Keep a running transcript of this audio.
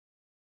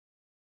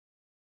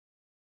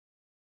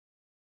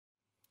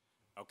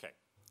Okay,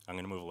 I'm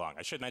going to move along.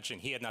 I should mention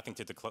he had nothing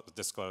to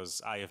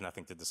disclose. I have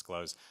nothing to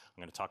disclose.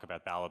 I'm going to talk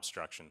about bowel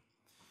obstruction.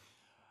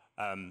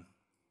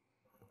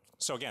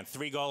 So again,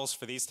 3 goals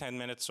for these 10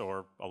 minutes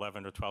or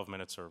 11 or 12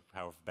 minutes or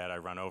however bad I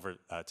run over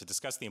to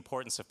discuss the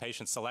importance of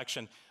patient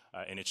selection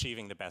in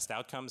achieving the best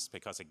outcomes,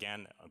 because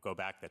again, I'll go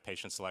back that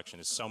patient selection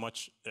is so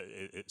much,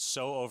 it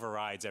so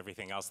overrides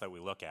everything else that we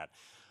look at.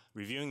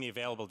 Reviewing the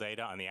available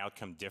data on the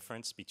outcome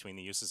difference between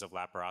the uses of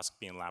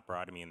laparoscopy and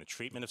laparotomy in the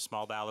treatment of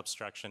small bowel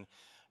obstruction,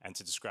 and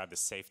to describe the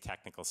safe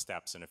technical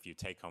steps and a few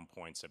take-home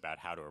points about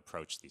how to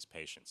approach these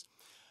patients.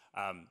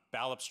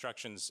 Bowel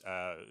obstructions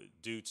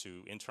due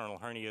to internal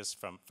hernias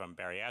from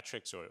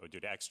bariatrics or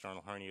due to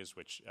external hernias,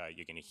 which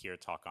you're going to hear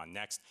talk on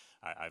next,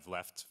 I've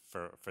left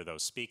for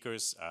those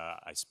speakers.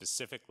 I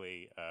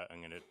specifically am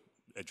going to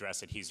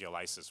address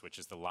adhesiolysis, which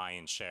is the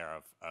lion's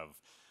share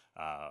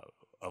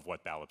of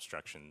what bowel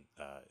obstruction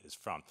is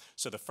from.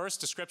 So the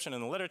first description in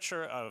the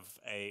literature of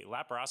a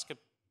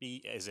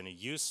laparoscopy as in a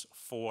use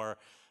for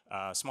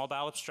small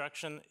bowel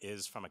obstruction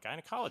is from a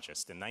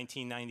gynecologist in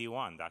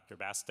 1991, Dr.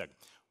 Bastug.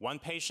 One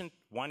patient,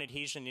 one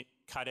adhesion,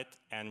 cut it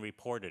and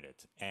reported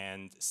it.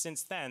 And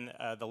since then,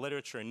 the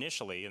literature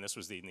initially, and this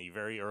was in the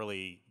very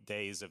early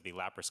days of the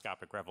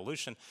laparoscopic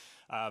revolution,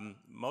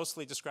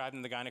 mostly described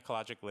in the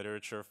gynecologic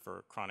literature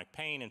for chronic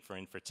pain and for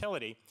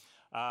infertility,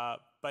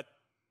 but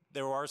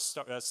there are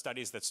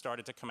studies that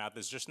started to come out.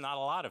 There's just not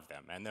a lot of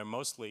them, and they're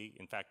mostly,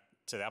 in fact,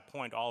 to that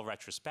point, all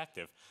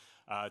retrospective.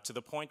 To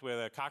the point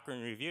where the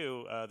Cochrane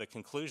Review, the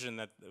conclusion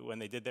that when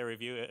they did their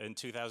review in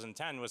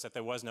 2010 was that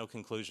there was no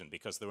conclusion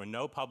because there were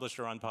no published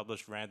or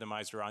unpublished,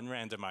 randomized or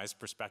unrandomized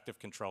prospective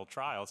controlled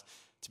trials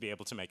to be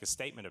able to make a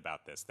statement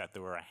about this, that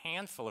there were a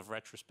handful of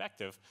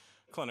retrospective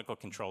clinical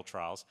control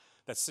trials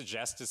that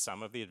suggested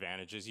some of the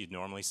advantages you'd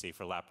normally see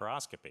for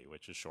laparoscopy,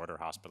 which is shorter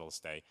hospital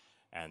stay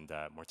and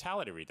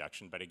mortality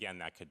reduction. But again,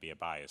 that could be a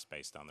bias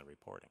based on the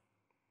reporting.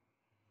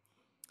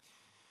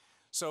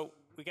 So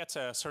we get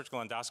to a surgical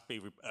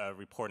endoscopy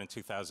report in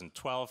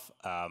 2012,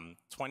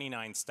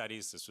 29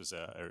 studies. This was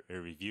a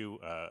review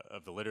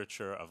of the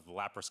literature of the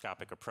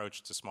laparoscopic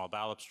approach to small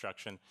bowel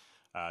obstruction,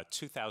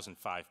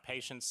 2,005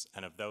 patients,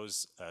 and of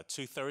those,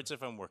 2/3 of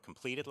them were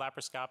completed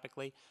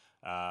laparoscopically.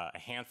 A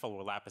handful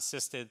were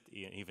lap-assisted,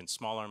 an even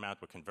smaller amount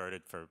were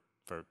converted for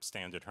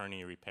standard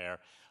hernia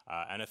repair,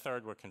 and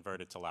 1/3 were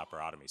converted to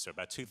laparotomy. So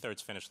about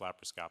 2/3 finished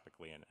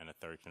laparoscopically and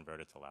 1/3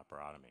 converted to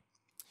laparotomy.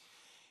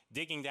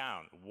 Digging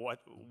down,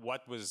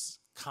 what was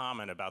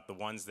common about the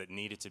ones that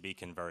needed to be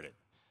converted?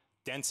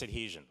 Dense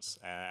adhesions,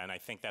 and I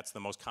think that's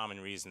the most common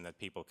reason that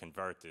people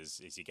convert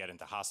is you get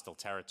into hostile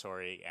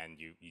territory and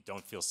you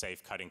don't feel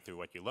safe cutting through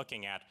what you're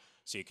looking at,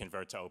 so you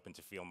convert to open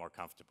to feel more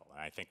comfortable,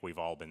 and I think we've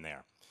all been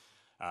there.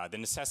 The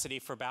necessity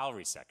for bowel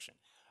resection,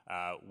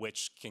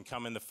 which can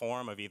come in the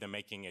form of either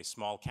making a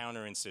small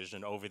counter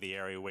incision over the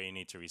area where you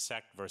need to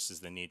resect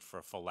versus the need for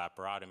a full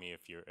laparotomy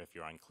if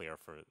you're unclear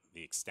for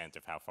the extent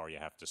of how far you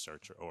have to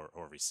search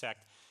or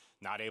resect.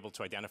 Not able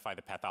to identify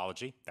the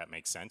pathology, that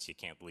makes sense. You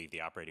can't leave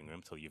the operating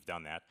room till you've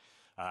done that.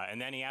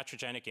 And then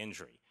iatrogenic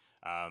injury.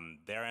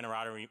 Their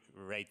enterotomy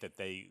rate that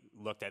they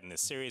looked at in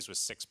this series was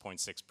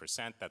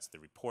 6.6%. That's the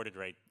reported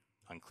rate.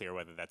 Unclear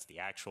whether that's the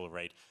actual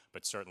rate,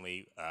 but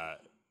certainly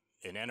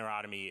in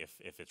enterotomy,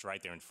 if it's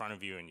right there in front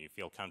of you and you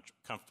feel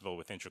comfortable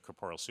with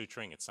intracorporeal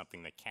suturing, it's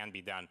something that can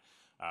be done,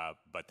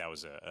 but that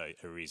was a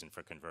reason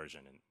for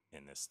conversion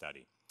in this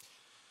study.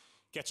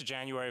 Get to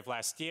January of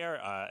last year,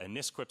 a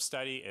NISQIP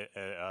study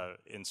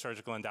in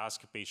surgical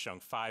endoscopy showing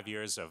 5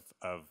 years of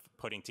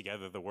putting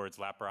together the words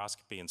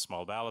laparoscopy and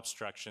small bowel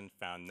obstruction,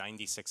 found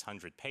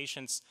 9,600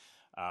 patients.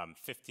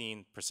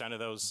 15% of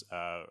those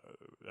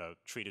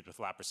treated with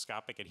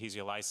laparoscopic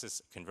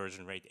adhesiolysis,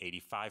 conversion rate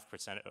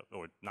 85%,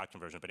 or not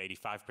conversion, but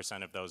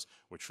 85% of those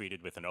were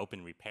treated with an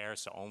open repair,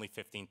 so only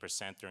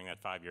 15% during that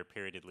 5-year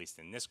period, at least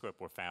in this group,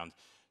 were found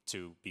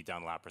to be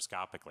done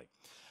laparoscopically.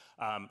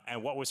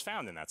 And what was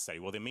found in that study?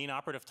 Well, the mean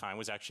operative time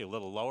was actually a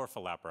little lower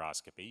for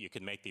laparoscopy. You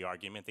could make the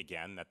argument,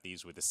 again, that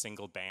these were the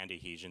single band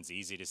adhesions,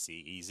 easy to see,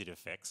 easy to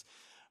fix.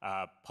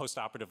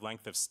 Postoperative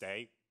length of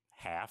stay,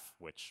 half,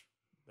 which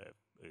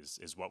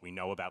is what we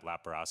know about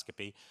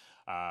laparoscopy.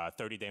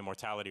 30-day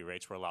mortality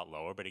rates were a lot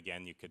lower, but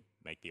again, you could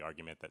make the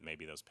argument that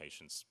maybe those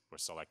patients were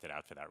selected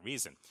out for that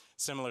reason.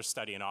 Similar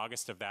study in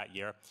August of that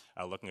year,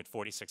 looking at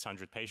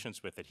 4,600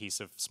 patients with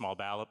adhesive small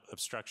bowel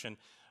obstruction.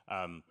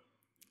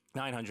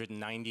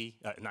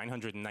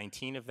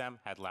 919 of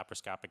them had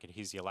laparoscopic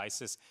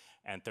adhesiolysis,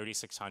 and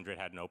 3,600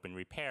 had an open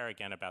repair,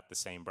 again, about the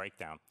same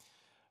breakdown.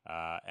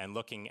 And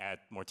looking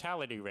at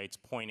mortality rates,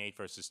 0.8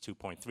 versus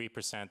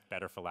 2.3%,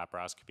 better for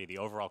laparoscopy. The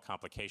overall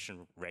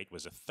complication rate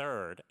was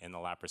 1/3 in the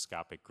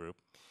laparoscopic group,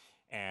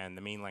 and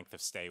the mean length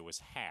of stay was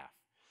half.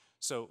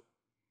 So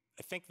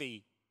I think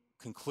the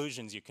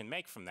conclusions you can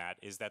make from that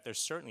is that there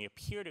certainly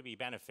appear to be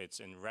benefits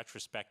in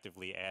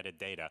retrospectively added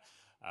data,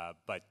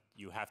 but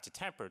you have to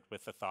temper it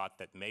with the thought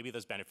that maybe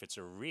those benefits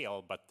are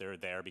real, but they're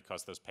there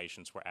because those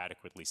patients were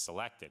adequately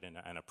selected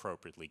and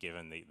appropriately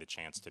given the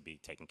chance to be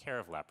taken care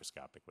of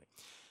laparoscopically.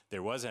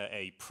 There was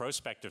a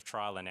prospective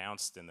trial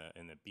announced in the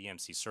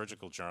BMC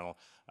Surgical Journal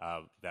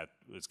that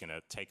was going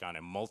to take on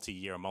a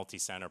multi-year,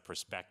 multi-center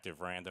prospective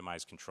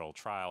randomized controlled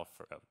trial.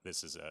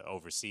 This is an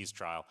overseas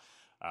trial.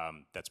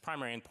 That's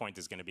primary endpoint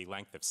is going to be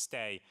length of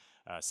stay,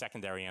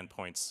 secondary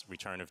endpoints,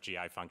 return of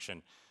GI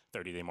function,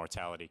 30-day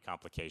mortality,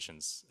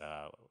 complications,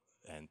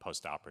 and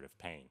postoperative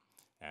pain.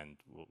 And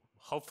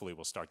hopefully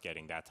we'll start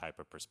getting that type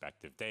of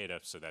prospective data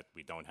so that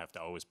we don't have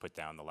to always put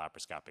down the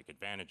laparoscopic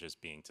advantages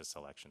being to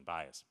selection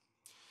bias.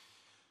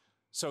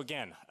 So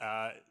again,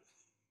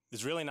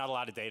 there's really not a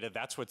lot of data.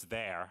 That's what's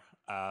there.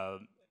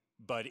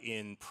 But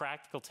in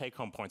practical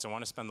take-home points, I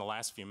want to spend the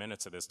last few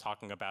minutes of this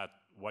talking about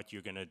what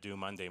you're going to do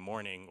Monday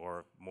morning,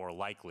 or more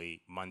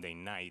likely Monday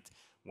night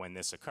when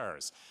this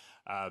occurs.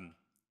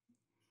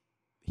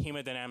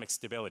 Hemodynamic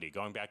stability,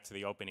 going back to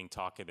the opening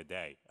talk of the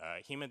day.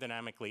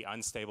 Hemodynamically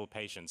unstable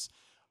patients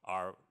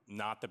are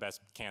not the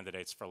best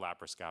candidates for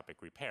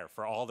laparoscopic repair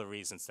for all the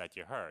reasons that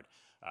you heard.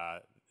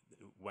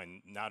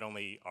 When not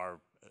only are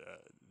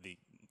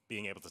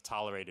being able to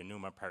tolerate a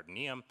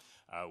pneumoperitoneum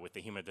with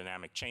the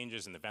hemodynamic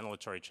changes and the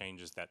ventilatory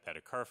changes that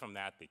occur from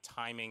that, the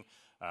timing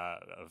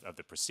of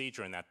the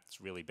procedure, and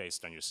that's really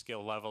based on your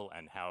skill level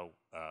and how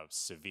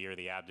severe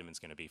the abdomen is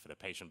going to be for the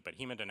patient. But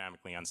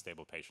hemodynamically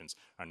unstable patients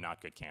are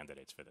not good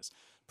candidates for this.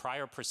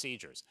 Prior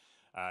procedures.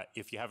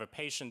 If you have a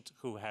patient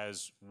who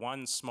has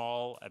one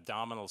small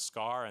abdominal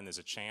scar and there's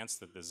a chance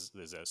that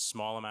there's a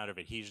small amount of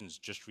adhesions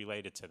just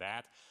related to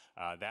that,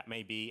 that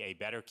may be a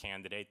better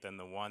candidate than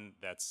the one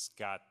that's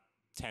got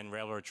 10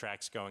 railroad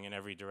tracks going in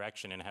every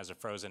direction and has a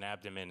frozen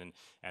abdomen,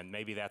 and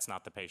maybe that's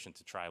not the patient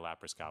to try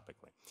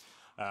laparoscopically.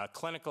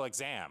 Clinical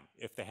exam,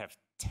 if they have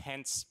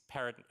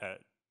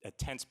a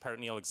tense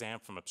peritoneal exam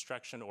from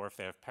obstruction, or if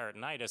they have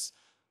peritonitis,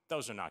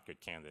 those are not good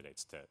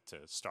candidates to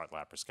start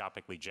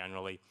laparoscopically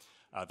generally.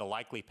 The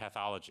likely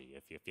pathology,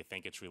 if you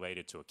think it's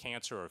related to a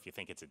cancer, or if you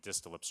think it's a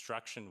distal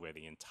obstruction where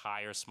the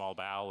entire small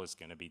bowel is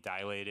going to be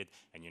dilated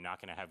and you're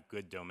not going to have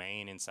good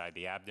domain inside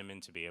the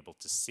abdomen to be able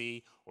to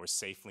see or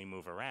safely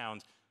move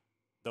around,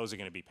 those are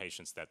going to be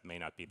patients that may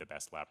not be the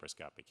best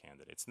laparoscopic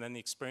candidates. And then the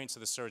experience of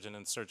the surgeon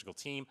and the surgical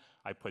team,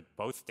 I put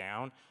both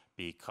down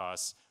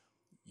because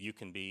you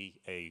can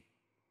be a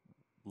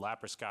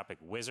laparoscopic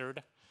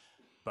wizard,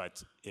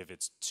 but if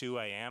it's 2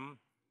 a.m.,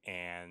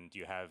 and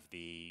you have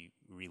the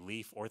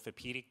relief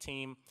orthopedic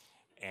team,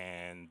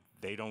 and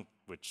they don't,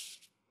 which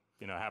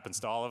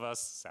happens to all of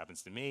us,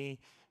 happens to me,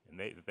 and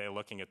they're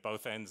looking at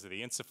both ends of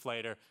the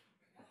insufflator.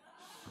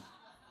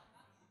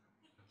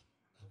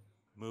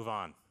 Move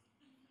on.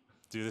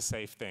 Do the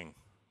safe thing.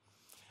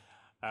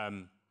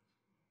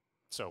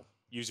 So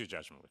use your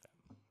judgment with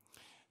that.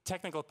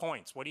 Technical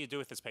points. What do you do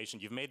with this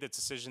patient? You've made the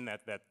decision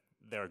that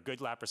they're a good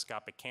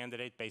laparoscopic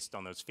candidate based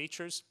on those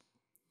features.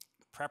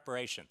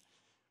 Preparation.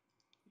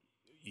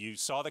 You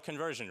saw the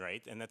conversion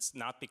rate, and that's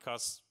not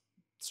because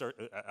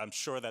I'm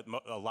sure that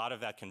a lot of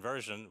that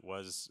conversion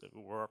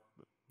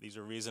these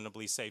are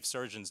reasonably safe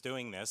surgeons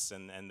doing this,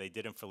 and they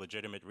did them for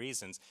legitimate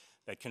reasons.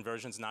 That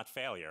conversion's not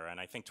failure, and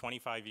I think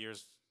 25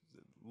 years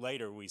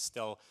later, we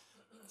still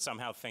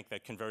somehow think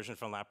that conversion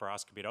from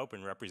laparoscopy to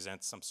open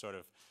represents some sort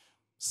of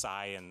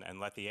sigh and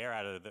let the air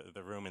out of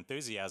the room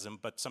enthusiasm,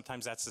 but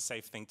sometimes that's the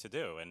safe thing to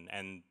do,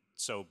 and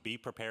so be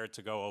prepared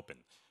to go open,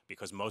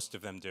 because most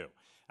of them do.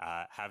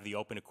 Have the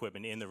open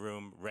equipment in the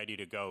room ready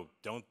to go.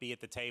 Don't be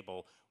at the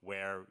table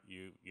where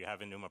you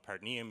have a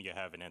pneumoperitoneum, you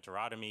have an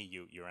enterotomy,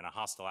 you're in a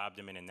hostile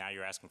abdomen, and now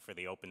you're asking for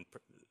the open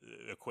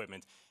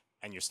equipment,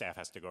 and your staff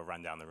has to go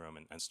run down the room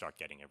and start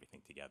getting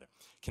everything together.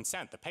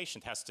 Consent. The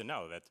patient has to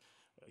know that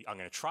I'm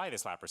going to try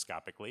this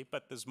laparoscopically,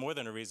 but there's more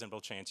than a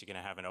reasonable chance you're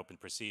going to have an open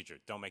procedure.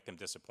 Don't make them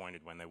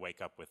disappointed when they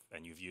wake up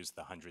and you've used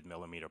the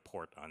 100-millimeter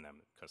port on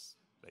them, because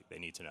they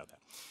need to know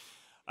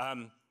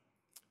that.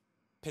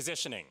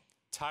 Positioning.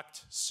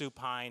 Tucked,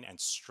 supine, and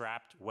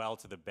strapped well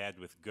to the bed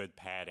with good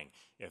padding.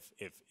 If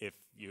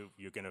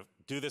you're going to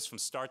do this from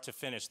start to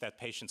finish, that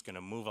patient's going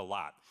to move a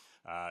lot.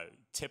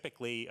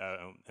 Typically,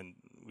 and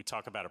we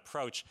talk about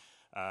approach,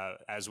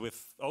 as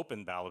with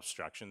open bowel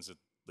obstructions, at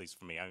least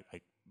for me,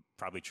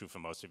 probably true for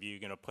most of you, you're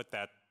going to put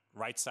that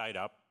right side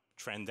up,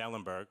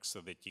 Trendelenburg,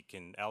 so that you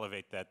can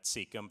elevate that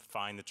cecum,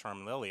 find the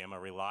terminal ileum, a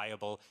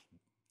reliable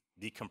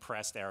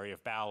decompressed area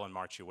of bowel, and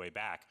march your way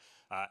back.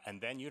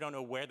 And then you don't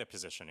know where the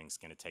positioning is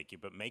going to take you,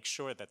 but make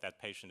sure that that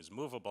patient is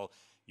movable.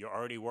 You're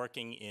already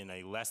working in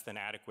a less than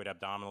adequate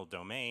abdominal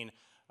domain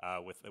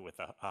with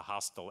a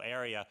hostile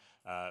area.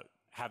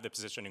 Have the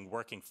positioning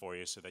working for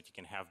you so that you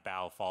can have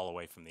bowel fall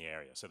away from the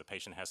area. So the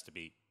patient has to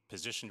be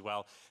positioned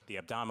well. The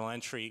abdominal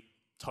entry,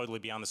 totally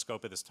beyond the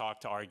scope of this talk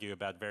to argue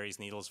about Verey's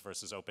needles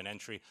versus open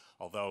entry,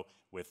 although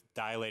with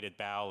dilated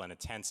bowel and a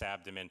tense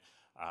abdomen,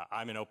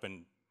 I'm an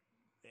open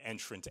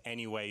entrant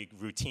anyway,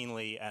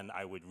 routinely, and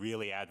I would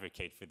really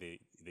advocate for the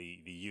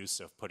use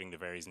of putting the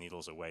Verey's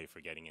needles away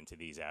for getting into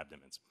these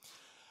abdomens.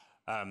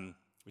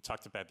 We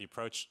talked about the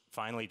approach.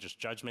 Finally, just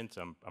judgment.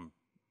 I'm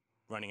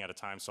running out of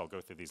time, so I'll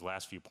go through these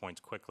last few points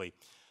quickly.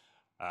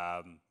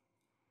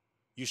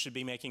 You should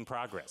be making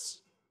progress.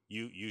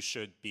 You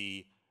should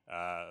be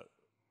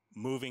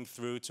moving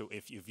through to,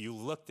 if you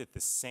looked at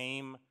the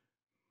same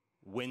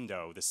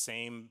window, the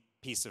same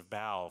piece of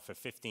bowel for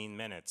 15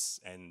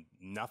 minutes and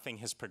nothing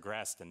has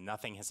progressed and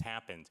nothing has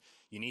happened,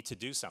 you need to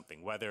do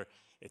something. Whether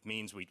it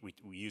means we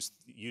use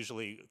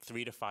usually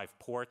 3 to 5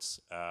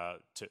 ports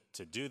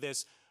to do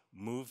this.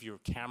 Move your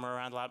camera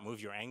around a lot,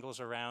 move your angles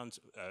around.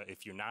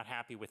 If you're not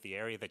happy with the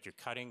area that you're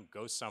cutting,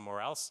 go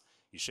somewhere else.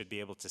 You should be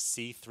able to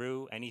see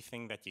through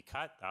anything that you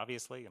cut,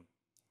 obviously. I'm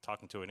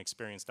talking to an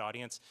experienced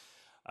audience.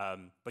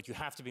 But you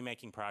have to be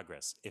making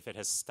progress. If it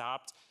has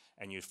stopped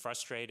and you're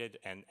frustrated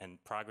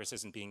and progress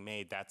isn't being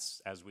made,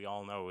 that's, as we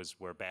all know, is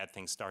where bad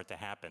things start to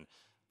happen.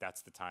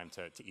 That's the time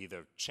to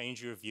either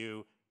change your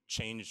view,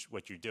 change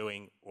what you're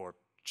doing, or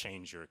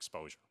change your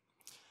exposure.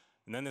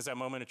 And then there's that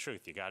moment of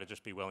truth. You got to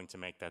just be willing to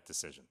make that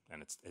decision,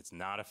 and it's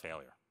not a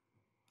failure.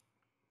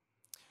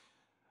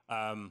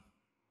 I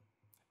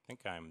think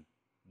I'm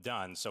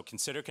done. So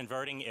consider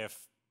converting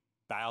if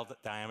bowel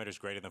diameter is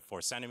greater than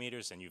 4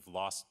 centimeters and you've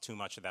lost too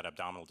much of that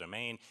abdominal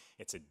domain.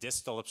 It's a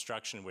distal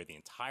obstruction where the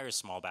entire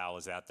small bowel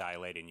is out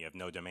dilated and you have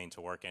no domain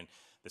to work in.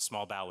 The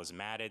small bowel is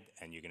matted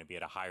and you're going to be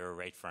at a higher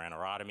rate for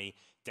anerotomy.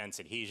 Dense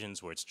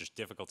adhesions where it's just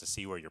difficult to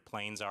see where your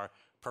planes are.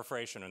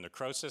 Perforation or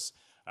necrosis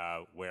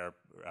where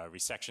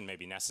resection may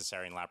be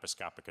necessary and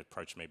laparoscopic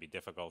approach may be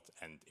difficult,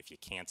 and if you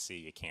can't see,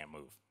 you can't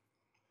move.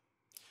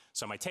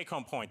 So my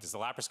take-home point is the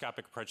laparoscopic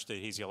approach to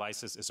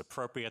adhesiolysis is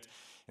appropriate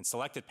in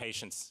selected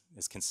patients,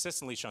 has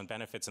consistently shown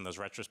benefits in those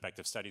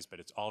retrospective studies, but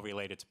it's all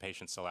related to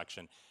patient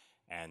selection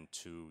and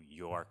to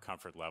your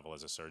comfort level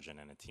as a surgeon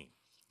and a team.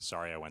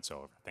 Sorry I went so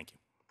over. Thank you.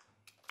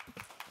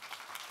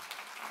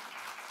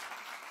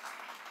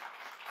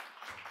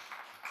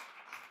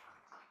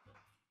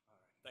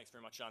 Thanks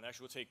very much, John.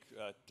 Actually, we'll take,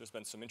 there's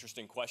been some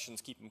interesting questions.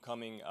 Keep them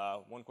coming.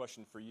 One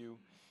question for you.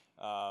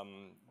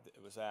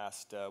 It was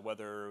asked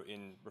whether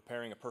in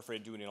repairing a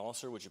perforated duodenal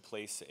ulcer, would you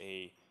place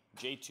a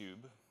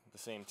J-tube at the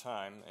same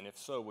time? And if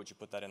so, would you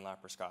put that in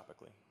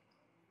laparoscopically?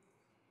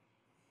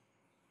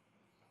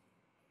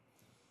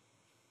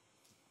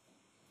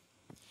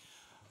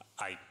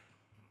 I'm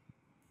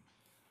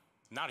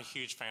not a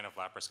huge fan of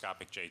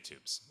laparoscopic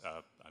J-tubes.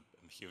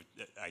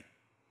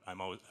 I'm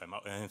an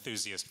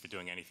enthusiast for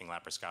doing anything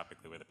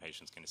laparoscopically where the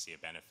patient's going to see a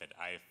benefit.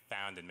 I've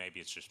found, and maybe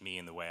it's just me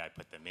in the way I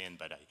put them in,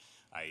 but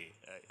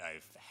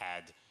I've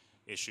had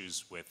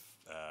issues with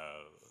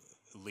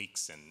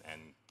leaks and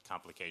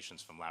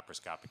complications from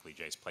laparoscopically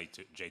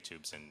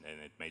J-tubes, and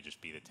it may just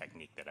be the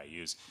technique that I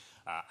use.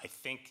 I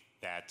think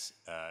that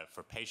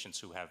for patients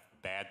who have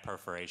bad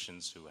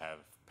perforations, who have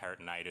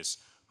peritonitis,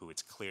 who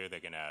it's clear they're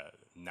going to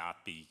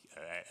not be,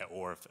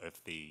 or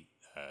if the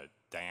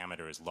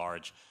diameter is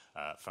large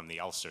from the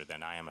ulcer,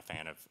 then I am a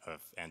fan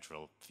of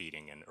enteral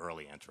feeding and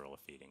early enteral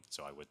feeding,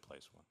 so I would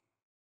place one.